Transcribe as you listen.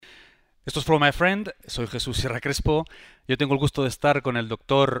Esto es Follow My Friend, soy Jesús Sierra Crespo. Yo tengo el gusto de estar con el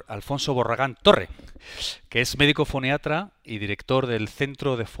doctor Alfonso Borragán Torre, que es médico foniatra y director del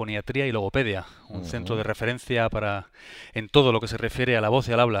Centro de Foniatría y Logopedia, un centro Ujú. de referencia en todo lo que se refiere a la voz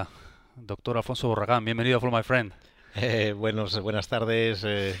y al habla. Doctor Alfonso Borragán, bienvenido a Follow My Friend. Buenas tardes.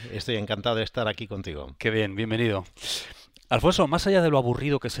 Estoy encantado de estar aquí contigo. Qué bien, bienvenido. Alfonso, más allá de lo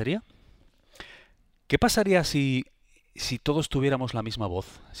aburrido que sería, ¿qué pasaría si todos tuviéramos la misma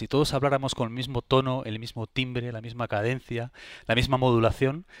voz? Si todos habláramos con el mismo tono, el mismo timbre, la misma cadencia, la misma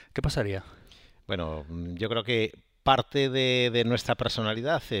modulación, ¿qué pasaría? Bueno, yo creo que parte de nuestra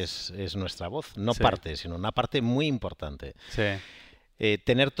personalidad es nuestra voz. No Sí, parte, sino una parte muy importante. sí,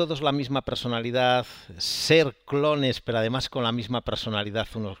 Tener todos la misma personalidad, ser clones, pero además con la misma personalidad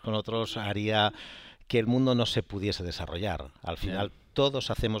unos con otros, haría que el mundo no se pudiese desarrollar. Al ya, final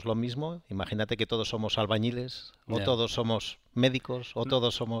todos hacemos lo mismo. Imagínate que todos somos albañiles, o ya. todos somos médicos, o No,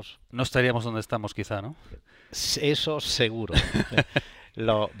 todos somos... no estaríamos donde estamos, quizá, ¿no? Eso seguro.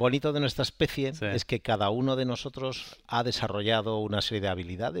 Lo bonito de nuestra especie Sí, es que cada uno de nosotros ha desarrollado una serie de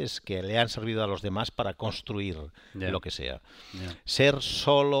habilidades que le han servido a los demás para construir ya, lo que sea. ya, Ser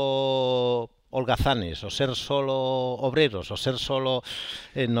solo holgazanes o ser solo obreros o ser solo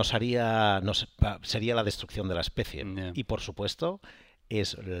sería la destrucción de la especie. ya, Y por supuesto,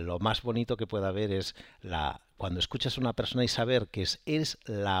 es lo más bonito que pueda haber es cuando escuchas a una persona y saber que es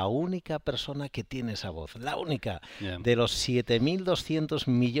la única persona que tiene esa voz, la única. ya, De los 7.200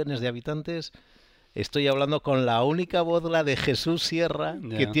 millones de habitantes, estoy hablando con la única voz, la de Jesús Sierra,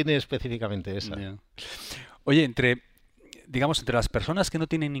 que ya, tiene específicamente esa. ya. Oye, digamos, entre las personas que no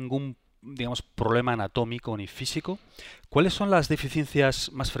tienen ningún, digamos, problema anatómico ni físico, ¿cuáles son las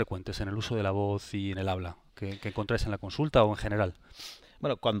deficiencias más frecuentes en el uso de la voz y en el habla que encontráis en la consulta o en general?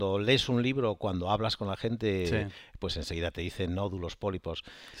 Bueno, cuando lees un libro, cuando hablas con la Sí, gente, pues enseguida te dicen nódulos, pólipos.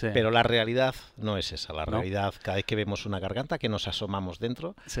 sí, Pero la realidad no es esa. La ¿no? realidad, cada vez que vemos una garganta, que nos asomamos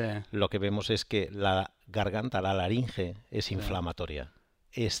dentro, Sí, lo que vemos es que la garganta, la laringe, es sí, inflamatoria.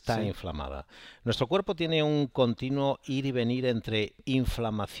 Está sí, inflamada. Nuestro cuerpo tiene un continuo ir y venir entre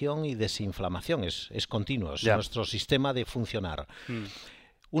inflamación y desinflamación. Es continuo, es ya. nuestro sistema de funcionar. Mm,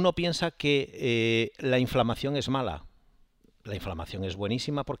 Uno piensa que la inflamación es mala. La inflamación es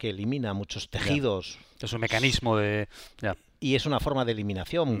buenísima porque elimina muchos ya. tejidos Es un mecanismo de... Ya. y es una forma de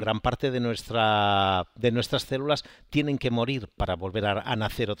eliminación. Mm, Gran parte de nuestras células tienen que morir para volver a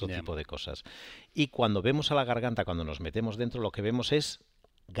nacer otro ya. tipo de cosas. Y cuando vemos a la garganta, cuando nos metemos dentro, lo que vemos es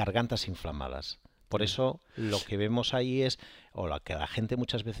gargantas inflamadas. Por Ya. eso lo que vemos ahí es, o lo que la gente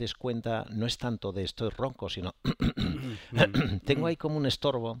muchas veces cuenta, no es tanto de estoy ronco, sino Mm, tengo mm. ahí como un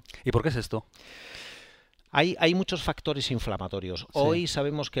estorbo. ¿Y por qué es esto? Hay muchos factores inflamatorios. Sí, Hoy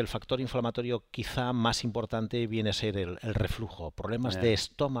sabemos que el factor inflamatorio quizá más importante viene a ser el reflujo. Problemas de ya,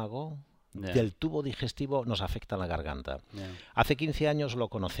 estómago, ya, del tubo digestivo nos afectan la garganta. ya, Hace 15 años lo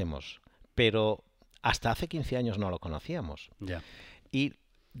conocemos, pero hasta hace 15 años no lo conocíamos. ya. Y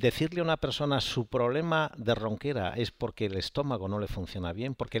decirle a una persona su problema de ronquera es porque el estómago no le funciona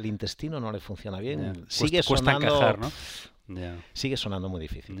bien, porque el intestino no le funciona Ya. bien, Cuesta encajar, ¿no? Ya, sigue sonando muy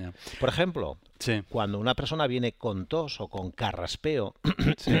difícil. ya. Por ejemplo, Sí, cuando una persona viene con tos o con carraspeo,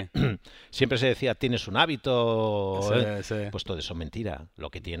 sí, siempre se decía, tienes un hábito, sí, ¿eh? sí. Pues todo eso es mentira. Lo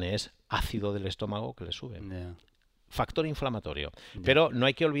que tiene es ácido del estómago que le sube. Ya, Factor inflamatorio. ya, Pero no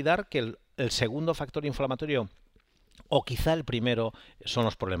hay que olvidar que el segundo factor inflamatorio, o quizá el primero, son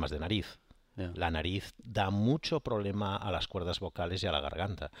los problemas de nariz. ya. La nariz da mucho problema a las cuerdas vocales y a la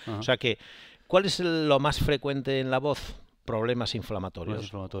garganta. O Ajá. sea que, ¿cuál es lo más frecuente en la voz? Problemas Problemas inflamatorios, o bien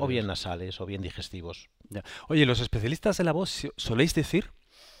inflamatorios. nasales, o bien digestivos. Ya. Oye, los especialistas de la voz soléis decir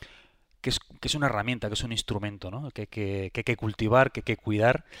que es una herramienta, que es un instrumento, ¿no? Que hay que cultivar, que hay que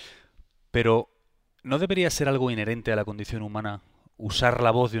cuidar, pero ¿no debería ser algo inherente a la condición humana usar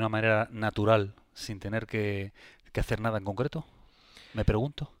la voz de una manera natural sin tener que hacer nada en concreto? Me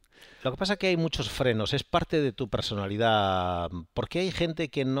pregunto. Lo que pasa es que hay muchos frenos, es parte de tu personalidad, porque hay gente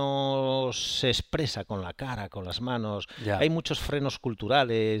que no se expresa con la cara, con las manos, Ya, hay muchos frenos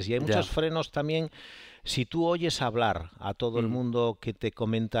culturales y hay ya. muchos frenos también. Si tú oyes hablar a todo el Mm, mundo que te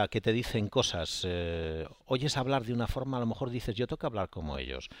comenta, que te dicen cosas, oyes hablar de una forma, a lo mejor dices, yo tengo que hablar como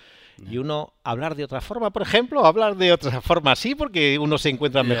ellos. Y ya, uno hablar de otra forma, por ejemplo, hablar de otra forma así, porque uno se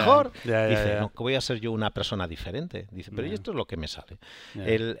encuentra ya, mejor. ya, ya, Dice, no, ya, que voy a ser yo una persona diferente. Dice, pero ya, esto es lo que me sale. ya.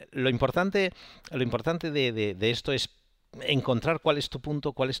 Lo importante de esto es encontrar cuál es tu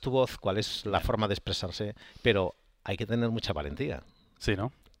punto, cuál es tu voz, cuál es la Ya. forma de expresarse, pero hay que tener mucha valentía. Sí,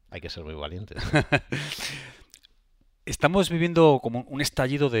 ¿no? Hay que ser muy valientes. Estamos viviendo como un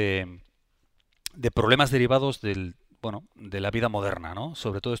estallido de problemas derivados del bueno, de la vida moderna, ¿no?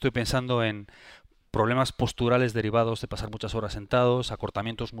 Sobre todo estoy pensando en problemas posturales derivados de pasar muchas horas sentados,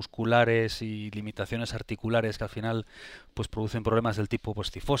 acortamientos musculares y limitaciones articulares que al final pues producen problemas del tipo pues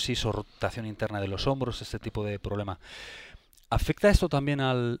cifosis o rotación interna de los hombros, este tipo de problema. ¿Afecta esto también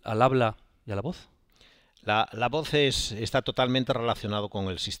al habla y a la voz? La voz está totalmente relacionado con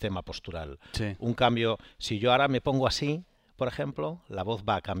el sistema postural. Sí. Un cambio, si yo ahora me pongo así, por ejemplo, la voz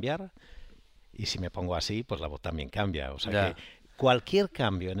va a cambiar, y si me pongo así, pues la voz también cambia. O sea Ya. que cualquier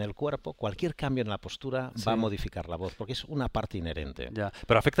cambio en el cuerpo, cualquier cambio en la postura Sí. va a modificar la voz, porque es una parte inherente. Ya.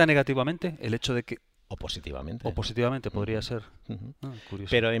 ¿Pero afecta negativamente el hecho de que, O positivamente. o positivamente podría Ujú, ser? ujú.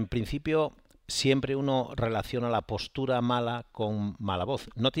 Curioso. Pero en principio siempre uno relaciona la postura mala con mala voz.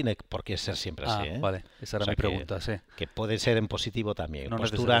 No tiene por qué ser siempre así, ¿eh? Vale, esa era O sea mi pregunta, sí. que puede ser en positivo también. No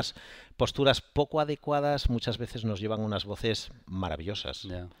Posturas poco adecuadas muchas veces nos llevan unas voces maravillosas.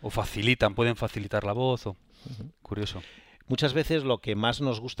 Ya. O facilitan, pueden facilitar la voz. Curioso. Muchas veces lo que más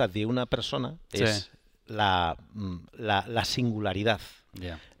nos gusta de una persona Sí. es la singularidad.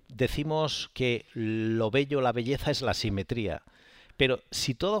 Ya. Decimos que lo bello, la belleza es la simetría. Pero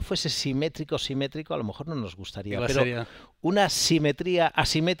si todo fuese simétrico, a lo mejor no nos gustaría. Igual Pero sería- una simetría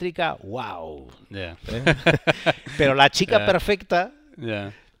asimétrica, wow. Ya. Pero la chica Ya. perfecta,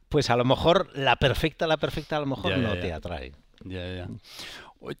 Ya. pues a lo mejor la perfecta a lo mejor Ya, no ya, te ya. atrae. Ya.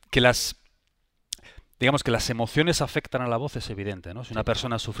 Digamos que las emociones afectan a la voz es evidente, ¿no? Si una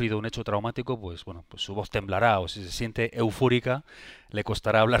persona ha sufrido un hecho traumático, pues bueno, pues su voz temblará, o si se siente eufórica, le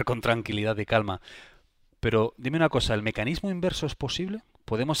costará hablar con tranquilidad y calma. Pero dime una cosa, ¿el mecanismo inverso es posible?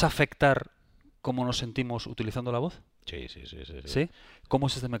 ¿Podemos afectar cómo nos sentimos utilizando la voz? Sí. ¿Sí? ¿Cómo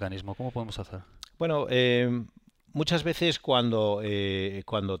es este mecanismo? ¿Cómo podemos hacer? Bueno, muchas veces cuando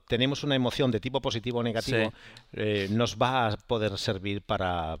tenemos una emoción de tipo positivo o negativo, nos va a poder servir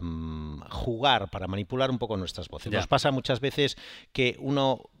para jugar, para manipular un poco nuestras voces. Ya. Nos pasa muchas veces que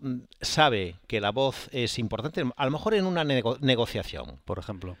uno sabe que la voz es importante, a lo mejor en una negociación, Por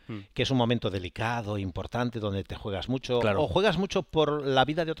ejemplo. que es un momento delicado, importante, donde te juegas mucho, Claro. o juegas mucho por la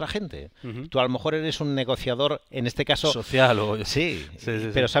vida de otra gente. Ujú. Tú a lo mejor eres un negociador, en este caso... Social o... Sí,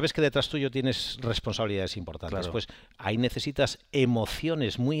 Sí. pero sabes que detrás tuyo tienes responsabilidades importantes. Claro. Pues ahí necesitas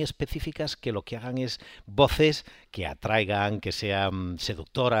emociones muy específicas que lo que hagan es voces que atraigan, que sean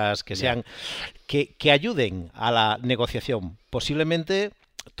seductoras, que sean que ayuden a la negociación. Posiblemente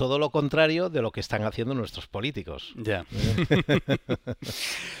todo lo contrario de lo que están haciendo nuestros políticos. Ya.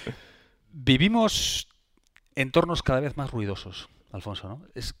 Vivimos entornos cada vez más ruidosos, Alfonso, ¿no?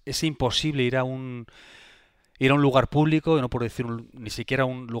 Es imposible ir a un lugar público, y no por decir ni siquiera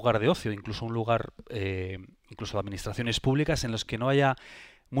un lugar de ocio, incluso un lugar, incluso de administraciones públicas, en los que no haya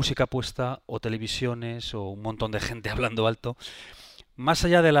música puesta o televisiones o un montón de gente hablando alto. Más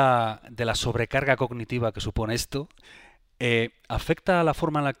allá de la sobrecarga cognitiva que supone esto, ¿afecta a la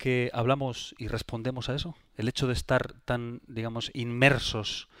forma en la que hablamos y respondemos a eso? El hecho de estar tan, digamos,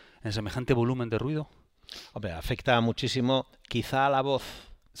 inmersos en semejante volumen de ruido. Hombre, afecta muchísimo, quizá a la voz.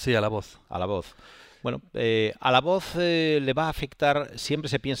 Sí, a la voz. A la voz. Bueno, a la voz le va a afectar, siempre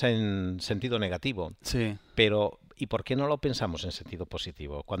se piensa en sentido negativo, Sí. pero ¿y por qué no lo pensamos en sentido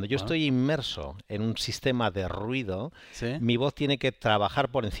positivo? Cuando yo estoy inmerso en un sistema de ruido, ¿Sí? mi voz tiene que trabajar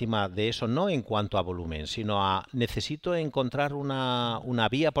por encima de eso, no en cuanto a volumen, sino a necesito encontrar una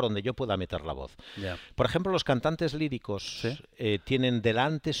vía por donde yo pueda meter la voz. Ya. Por ejemplo, los cantantes líricos ¿Sí? tienen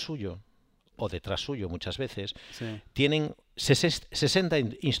delante suyo, o detrás suyo muchas veces, Sí. tienen 60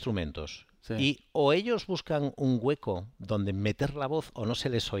 instrumentos. Sí. Y o ellos buscan un hueco donde meter la voz o no se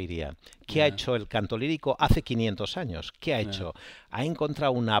les oiría. ¿Qué ha hecho el canto lírico hace 500 años? ¿Qué ha hecho? Ha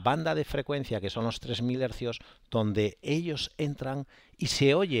encontrado una banda de frecuencia, que son los 3000 hercios, donde ellos entran y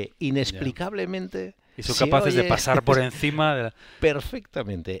se oye inexplicablemente. Y son capaces de pasar por encima de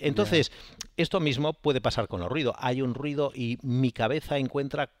Perfectamente. Entonces, esto mismo puede pasar con el ruido. Hay un ruido y mi cabeza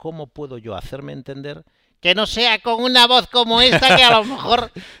encuentra cómo puedo yo hacerme entender que no sea con una voz como esta, que a lo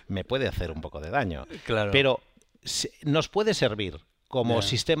mejor me puede hacer un poco de daño. Claro. Pero nos puede servir como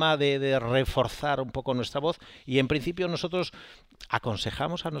sistema de reforzar un poco nuestra voz, y en principio nosotros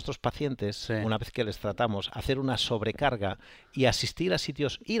aconsejamos a nuestros pacientes, una vez que les tratamos, hacer una sobrecarga y ir a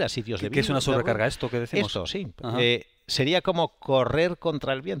sitios de ¿Qué es una sobrecarga? ¿Esto que decimos? Esto, sí. Sería como correr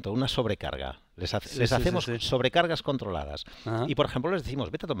contra el viento, una sobrecarga. Les hacemos sobrecargas controladas. Y, por ejemplo, les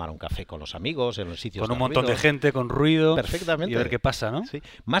decimos, vete a tomar un café con los amigos en los sitios con un montón de gente, con ruido. Perfectamente. Y ver qué pasa, ¿no? Sí.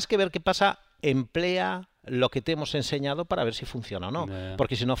 Más que ver qué pasa, emplea lo que te hemos enseñado para ver si funciona o no.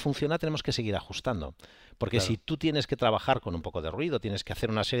 Porque si no funciona, tenemos que seguir ajustando. Porque si tú tienes que trabajar con un poco de ruido, tienes que hacer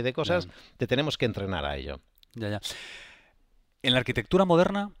una serie de cosas, te tenemos que entrenar a ello. En la arquitectura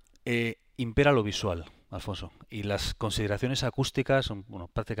moderna impera lo visual. Alfonso. Y las consideraciones acústicas son, bueno,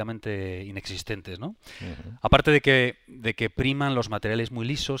 prácticamente inexistentes, ¿no? Ujú. Aparte de que priman los materiales muy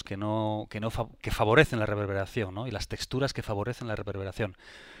lisos que favorecen la reverberación, ¿no? Y las texturas que favorecen la reverberación.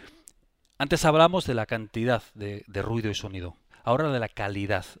 Antes hablamos de la cantidad de ruido y sonido. Ahora de la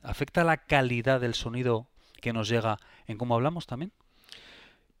calidad. ¿Afecta la calidad del sonido que nos llega en cómo hablamos también?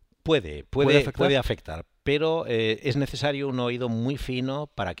 Puede, ¿Puede puede, afectar? puede afectar, pero es necesario un oído muy fino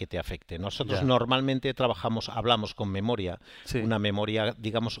para que te afecte. Nosotros Ya. normalmente hablamos con memoria, Sí, una memoria,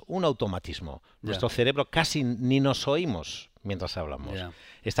 digamos, un automatismo. ya, Nuestro cerebro casi ni nos oímos mientras hablamos. ya.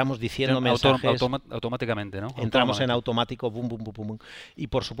 Estamos diciendo mensajes. Automáticamente, ¿no? Entramos en Autónomamente. automático, bum, bum, bum, bum, bum. Y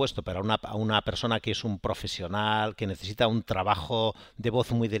por supuesto, para a una persona que es un profesional, que necesita un trabajo de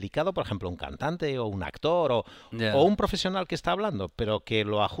voz muy delicado, por ejemplo, un cantante o un actor o Ya, un profesional que está hablando, pero que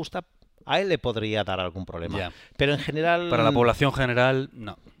lo ajusta, a él le podría dar algún problema. ya. Pero en Para la general población general,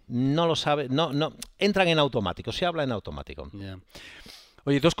 no. no lo sabe, no, entran en automático, se habla en automático. Ya.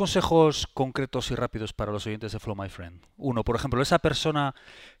 Oye, dos consejos concretos y rápidos para los oyentes de Flow My Friend. Uno, por ejemplo, esa persona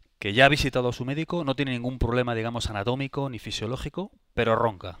que ya ha visitado a su médico, no tiene ningún problema, digamos, anatómico ni fisiológico, pero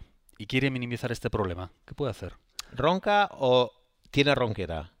ronca y quiere minimizar este problema. ¿Qué puede hacer? ¿Ronca o tiene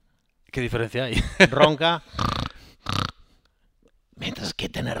ronquera? ¿Qué diferencia hay? Ronca, mientras que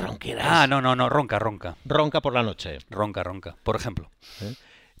tener ronquera Ah, es no, ronca. ronca por la noche. Ronca, por ejemplo. ¿Eh?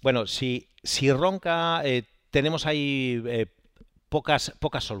 Bueno, si ronca, tenemos ahí pocas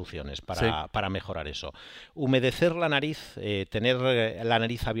soluciones Sí, para mejorar eso. Humedecer la nariz, tener la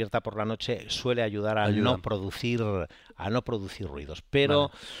nariz abierta por la noche suele ayudar ayuda. a no producir ruidos. Vale.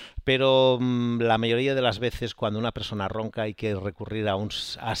 Pero la mayoría de las veces cuando una persona ronca hay que recurrir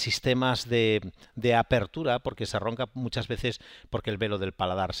a sistemas de apertura, porque se ronca muchas veces porque el velo del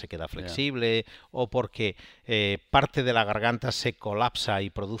paladar se queda Ya, flexible o porque parte de la garganta se colapsa y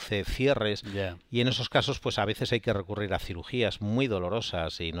produce cierres. ya, Y en esos casos, pues a veces hay que recurrir a cirugías muy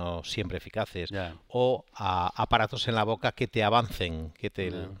dolorosas y no siempre eficaces, ya, o a aparatos en la boca que te avancen,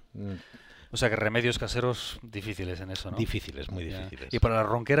 ya. O sea que remedios caseros difíciles en eso, ¿no? difíciles, muy Ya. difíciles. ¿Y para la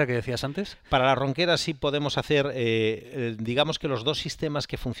ronquera que decías antes? Para la ronquera sí podemos hacer, digamos que los dos sistemas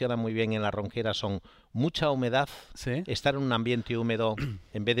que funcionan muy bien en la ronquera son mucha humedad, Sí. estar en un ambiente húmedo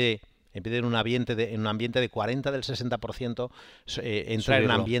en vez de en un ambiente de 40 del 60%, entrar en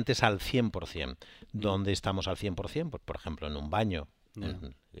Subirlo. ambientes al 100%. Mm, ¿Dónde estamos al 100%? Pues, por ejemplo, en un baño. ya.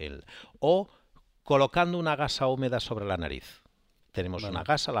 O colocando una gasa húmeda sobre la nariz. Tenemos una Vale.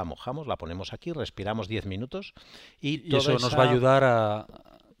 gasa, la mojamos, la ponemos aquí, respiramos 10 minutos y Y eso toda nos va a esa... ayudar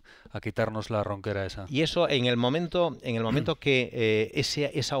a quitarnos la ronquera esa. Y eso en el momento que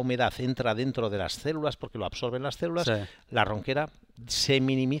esa humedad entra dentro de las células, porque lo absorben las células, Sí, la ronquera se se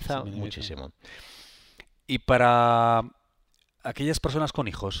minimiza minimiza. muchísimo. Y para aquellas personas con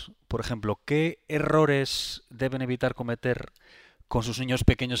hijos, por ejemplo, ¿qué errores deben evitar cometer con sus niños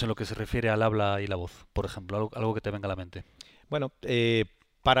pequeños en lo que se refiere al habla y la voz? Por ejemplo, algo que te venga a la mente. Bueno,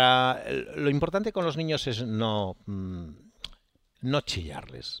 lo importante con los niños es no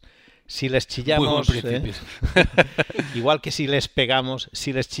chillarles. Si les Muy buen chillamos, principio. igual que si les pegamos,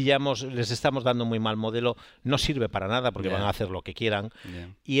 si les chillamos, les estamos dando muy mal modelo, no sirve para nada porque van a Ya, hacer lo que quieran. ya,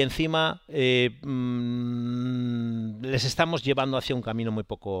 Y encima les estamos llevando hacia un camino muy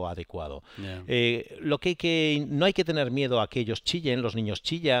poco adecuado. ya, No hay que tener miedo a que ellos chillen, los niños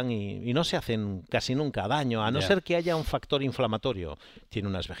chillan y no se hacen casi nunca daño, a no ya. ser que haya un factor inflamatorio. Tiene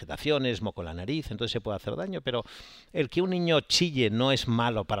unas vegetaciones, moco en la nariz, entonces se puede hacer daño, pero el que un niño chille no es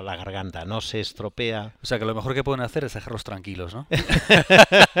malo para la garganta, no se estropea. O sea que lo mejor que pueden hacer es dejarlos tranquilos, ¿no?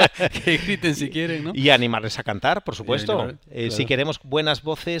 Que griten si quieren, ¿no? Y animarles a cantar, por supuesto. Si Claro. queremos buenas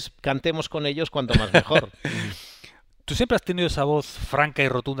voces, cantemos con ellos cuanto más mejor. ¿Tú siempre has tenido esa voz franca y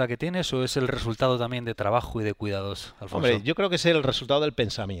rotunda que tienes o es el resultado también de trabajo y de cuidados, Alfonso? Hombre, yo creo que es el resultado del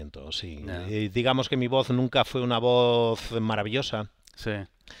pensamiento, sí. Ya. Digamos que mi voz nunca fue una voz maravillosa, Sí,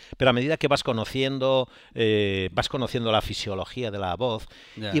 pero a medida que vas conociendo la fisiología de la voz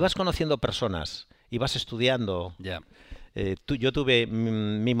ya, y vas conociendo personas y vas estudiando. ya, Yo tuve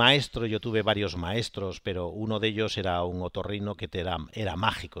yo tuve varios maestros, pero uno de ellos era un otorrino que era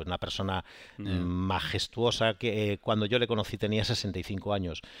mágico, una persona ya. majestuosa que cuando yo le conocí tenía 65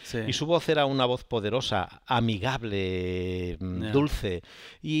 años. Sí, Y su voz era una voz poderosa, amigable, ya, dulce.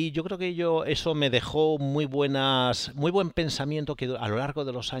 Y yo creo que eso me dejó muy buen pensamiento que a lo largo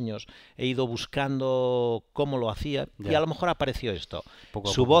de los años he ido buscando cómo lo hacía y ya, a lo mejor apareció esto. poco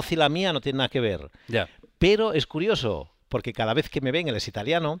a Su poco. voz y la mía no tienen nada que ver. Ya. Pero es curioso, porque cada vez que me ven, él es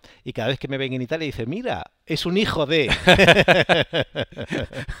italiano, y cada vez que me ven en Italia dice, mira, es un hijo de...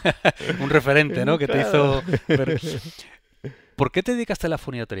 Un referente, ¿no? Que te Claro. hizo ver. ¿Por qué te dedicaste a la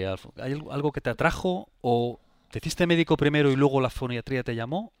foniatría, Alfo? ¿Hay algo que te atrajo o te hiciste médico primero y luego la foniatría te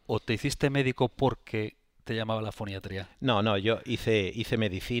llamó? ¿O te hiciste médico porque te llamaba la foniatría? No, no, yo hice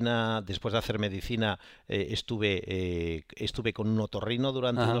medicina. Después de hacer medicina, estuve con un otorrino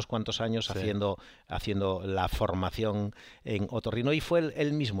durante Ajá, unos cuantos años sí, haciendo la formación en otorrino, y fue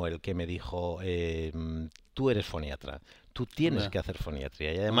él mismo el que me dijo, tú eres foniatra, tú tienes anda, que hacer foniatría,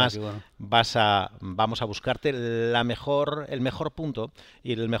 y anda, qué además bueno, vamos a buscarte el mejor punto,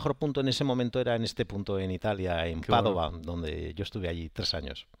 y el mejor punto en ese momento era en este punto en Italia, en qué bueno, Padova, donde yo estuve allí 3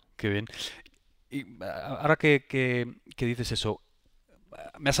 años. qué bien. Y ahora que dices eso,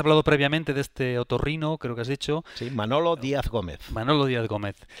 me has hablado previamente de este otorrino, creo que has dicho, Sí, Manolo Díaz Gómez. Manolo Díaz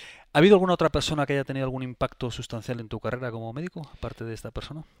Gómez. ¿Ha habido alguna otra persona que haya tenido algún impacto sustancial en tu carrera como médico, aparte de esta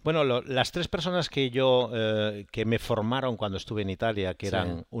persona? Bueno, las tres personas que me formaron cuando estuve en Italia, que Sí,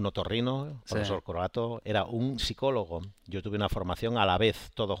 eran un otorrino, sí. profesor croato, era un psicólogo. Yo tuve una formación a la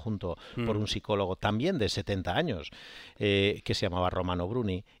vez, todo junto, por Mm, un psicólogo también de 70 años, que se llamaba Romano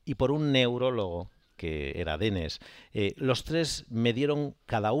Bruni, y por un neurólogo que era Denes. Los tres me dieron,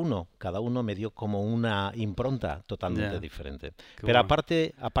 cada uno me dio como una impronta totalmente ya, diferente. qué Pero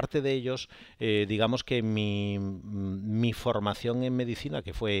bueno. aparte de ellos, digamos que mi formación en medicina,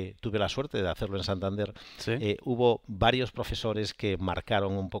 tuve la suerte de hacerlo en Santander, Sí, hubo varios profesores que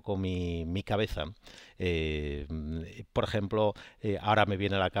marcaron un poco mi cabeza. Eh, por ejemplo, ahora me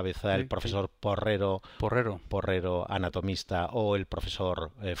viene a la cabeza el sí, profesor Porrero. Porrero, anatomista, o el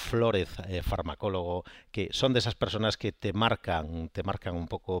profesor Flórez, farmacólogo, que son de esas personas que te marcan un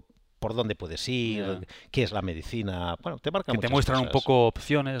poco por dónde puedes Ya. ir, qué es la medicina. Bueno, te marca Que te muchas muestran un cosas. poco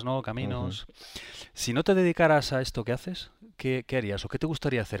opciones, ¿no? Ujú. Caminos. Si no te dedicaras a esto que haces, ¿qué harías o qué te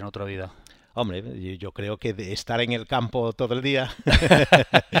gustaría hacer en otra vida? Hombre, yo creo que de estar en el campo todo el día,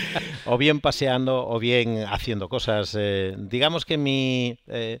 o bien paseando, o bien haciendo cosas. Digamos que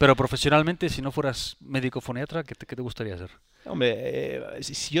Pero profesionalmente, si no fueras médico foniatra, ¿qué te gustaría hacer? hombre,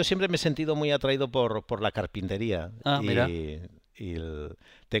 yo siempre me he sentido muy atraído por la carpintería, Ah, mira. y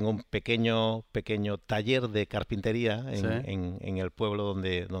tengo un pequeño taller de carpintería Sí, en el pueblo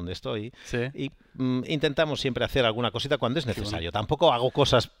donde estoy, sí. y intentamos siempre hacer alguna cosita cuando es Qué bueno. necesario. Tampoco hago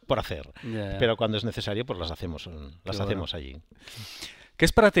cosas por hacer, Ya, ya. pero cuando es necesario, pues las hacemos, Qué las bueno. hacemos allí. ¿Qué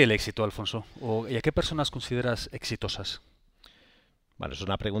es para ti el éxito, Alfonso? ¿Y a qué personas consideras exitosas? Bueno, es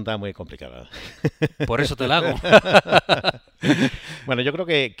una pregunta muy complicada. Por eso te la hago. Bueno, yo creo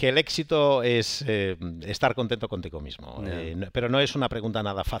que el éxito es estar contento contigo mismo, Ya, pero no es una pregunta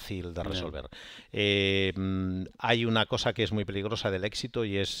nada fácil de ya, resolver. Hay una cosa que es muy peligrosa del éxito,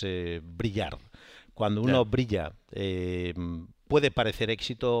 y es brillar. Cuando ya, uno brilla, puede parecer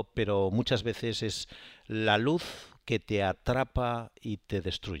éxito, pero muchas veces es la luz que te atrapa y te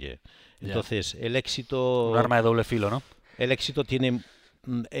destruye. ya. Entonces, Un arma de doble filo, ¿no? el éxito tiene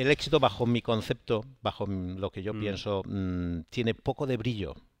el éxito, bajo mi concepto, bajo lo que yo Mm, pienso, tiene poco de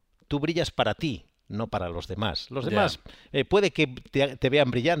brillo. Tú brillas para ti, no para los demás. Los ya, demás puede que te vean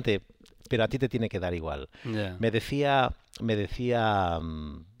brillante, pero a ti te tiene que dar igual. ya. Me decía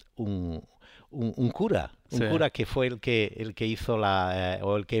un cura, Sí. que fue el que hizo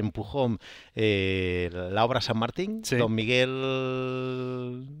o el que empujó la obra San Martín, Sí, don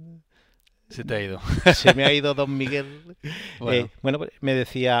Miguel. se te ha ido. Se me ha ido don Miguel. Bueno, Bueno, pues, me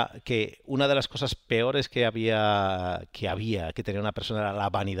decía que una de las cosas peores que tenía una persona era la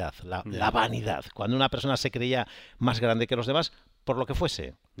vanidad. La ya, vanidad. Cuando una persona se creía más grande que los demás, por lo que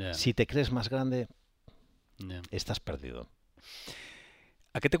fuese. ya, Si te crees más grande, ya. estás perdido.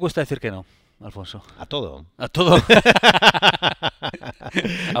 ¿A qué te cuesta decir que no, Alfonso? A todo. A todo.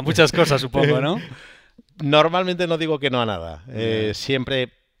 A muchas cosas, supongo, ¿no? Normalmente no digo que no a nada. Ya,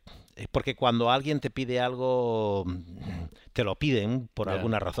 Siempre. Porque cuando alguien te pide algo, te lo piden por ya.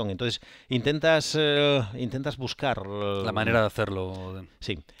 alguna razón. Entonces intentas buscar. La manera de hacerlo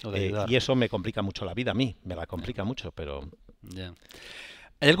Sí, o de y ayudar. eso me complica mucho la vida a mí. Me la Ya, complica mucho, pero ya.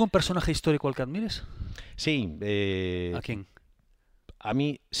 ¿Hay algún personaje histórico al que admires? sí. ¿A quién? A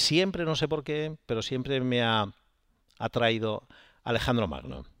mí siempre, no sé por qué, pero siempre me ha atraído Alejandro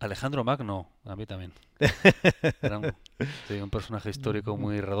Magno. Alejandro Magno, a mí también. Era sí, un personaje histórico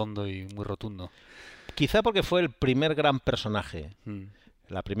muy redondo y muy rotundo. Quizá porque fue el primer gran personaje. Mm,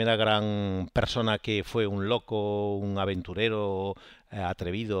 La primera gran persona que fue un loco, un aventurero,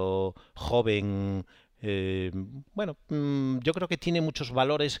 atrevido, joven. eh, bueno, yo creo que tiene muchos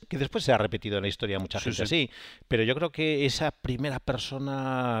valores que después se ha repetido en la historia mucha sí, gente sí. así, pero yo creo que esa primera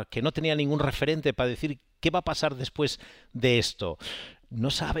persona que no tenía ningún referente para decir qué va a pasar después de esto, no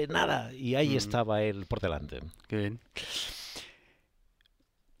sabe nada, y ahí Mm, estaba él por delante. qué bien.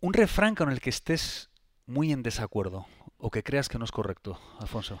 Un refrán con el que estés muy en desacuerdo o que creas que no es correcto,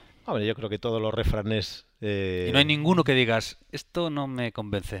 Alfonso? Hombre, yo creo que todos los refranes... Y no hay ninguno que digas, esto no me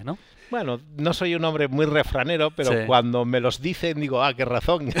convence, ¿no? Bueno, no soy un hombre muy refranero, pero Sí. cuando me los dicen digo, qué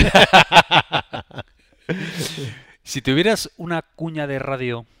razón. Si tuvieras una cuña de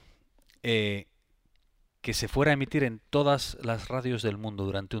radio que se fuera a emitir en todas las radios del mundo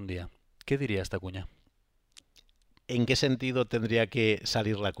durante un día, ¿qué diría esta cuña? ¿En qué sentido tendría que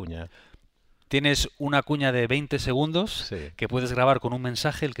salir la cuña? Tienes una cuña de 20 segundos Sí. que puedes grabar con un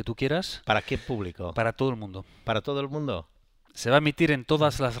mensaje, el que tú quieras, ¿Para qué público? para todo el mundo. ¿Para todo el mundo? Se va a emitir en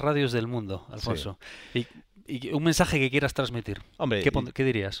todas las radios del mundo, Alfonso. Y un mensaje que quieras transmitir. Hombre, ¿Qué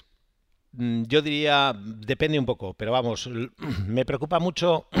dirías? yo diría, depende un poco, pero vamos, me preocupa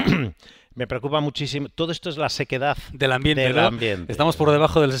mucho, me preocupa muchísimo. Todo esto es la sequedad Del ambiente, del ¿no? ambiente. Estamos por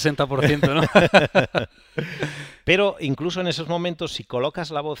debajo del 60%, ¿no? Pero incluso en esos momentos, si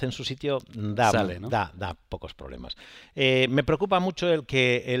colocas la voz en su sitio, Sale, ¿no? da pocos problemas. Me preocupa mucho el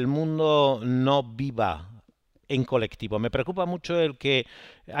que el mundo no viva en colectivo. Me preocupa mucho el que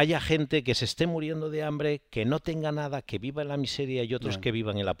haya gente que se esté muriendo de hambre, que no tenga nada, que viva en la miseria y otros que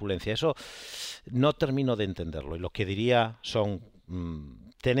vivan en la opulencia. Eso no termino de entenderlo. Y lo que diría son...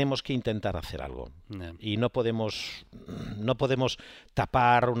 tenemos que intentar hacer algo. Y no podemos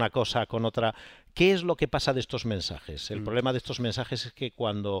tapar una cosa con otra. ¿Qué es lo que pasa de estos mensajes? El problema de estos mensajes es que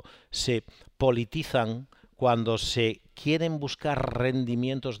cuando se politizan, cuando se quieren buscar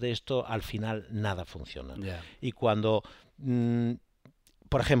rendimientos de esto, al final nada funciona. Y cuando,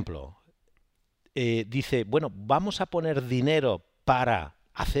 por ejemplo, dice, bueno, vamos a poner dinero para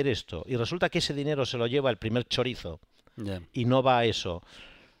hacer esto, y resulta que ese dinero se lo lleva el primer chorizo, y no va a eso,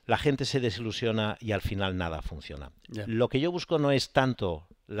 la gente se desilusiona y al final nada funciona. Lo que yo busco no es tanto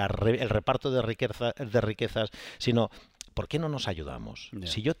el reparto de riquezas, sino ¿por qué no nos ayudamos?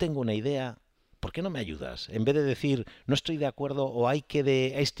 Si yo tengo una idea, ¿por qué no me ayudas? En vez de decir, no estoy de acuerdo o a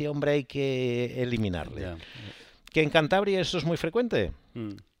este hombre hay que eliminarle. Que en Cantabria eso es muy frecuente.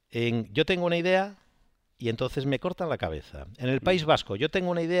 Yo tengo una idea y entonces me cortan la cabeza. En el País Vasco yo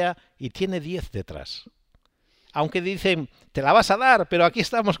tengo una idea y tiene 10 detrás. Aunque dicen, te la vas a dar, pero aquí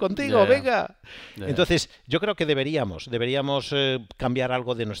estamos contigo, venga. Entonces, yo creo que deberíamos cambiar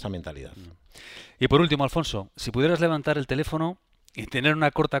algo de nuestra mentalidad. Y por último, Alfonso, si pudieras levantar el teléfono y tener una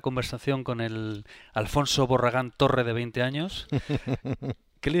corta conversación con el Alfonso Borragán Torre de 20 años,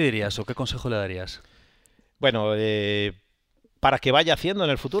 ¿qué le dirías o qué consejo le darías? Bueno, para que vaya haciendo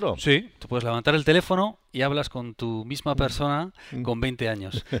en el futuro. Sí, tú puedes levantar el teléfono y hablas con tu misma persona con 20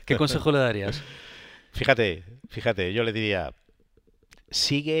 años. ¿Qué consejo le darías? Fíjate, yo le diría,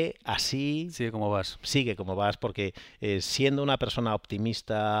 sigue así. Sigue como vas. Sigue como vas, porque siendo una persona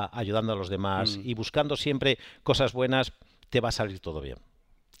optimista, ayudando a los demás y buscando siempre cosas buenas, te va a salir todo bien.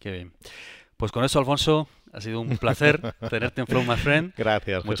 Qué bien. Pues con eso, Alfonso, ha sido un placer tenerte en Flow, my friend.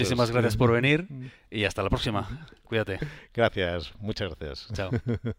 Gracias, Muchísimas gracias por venir y hasta la próxima. Cuídate. Gracias, muchas gracias. Chao.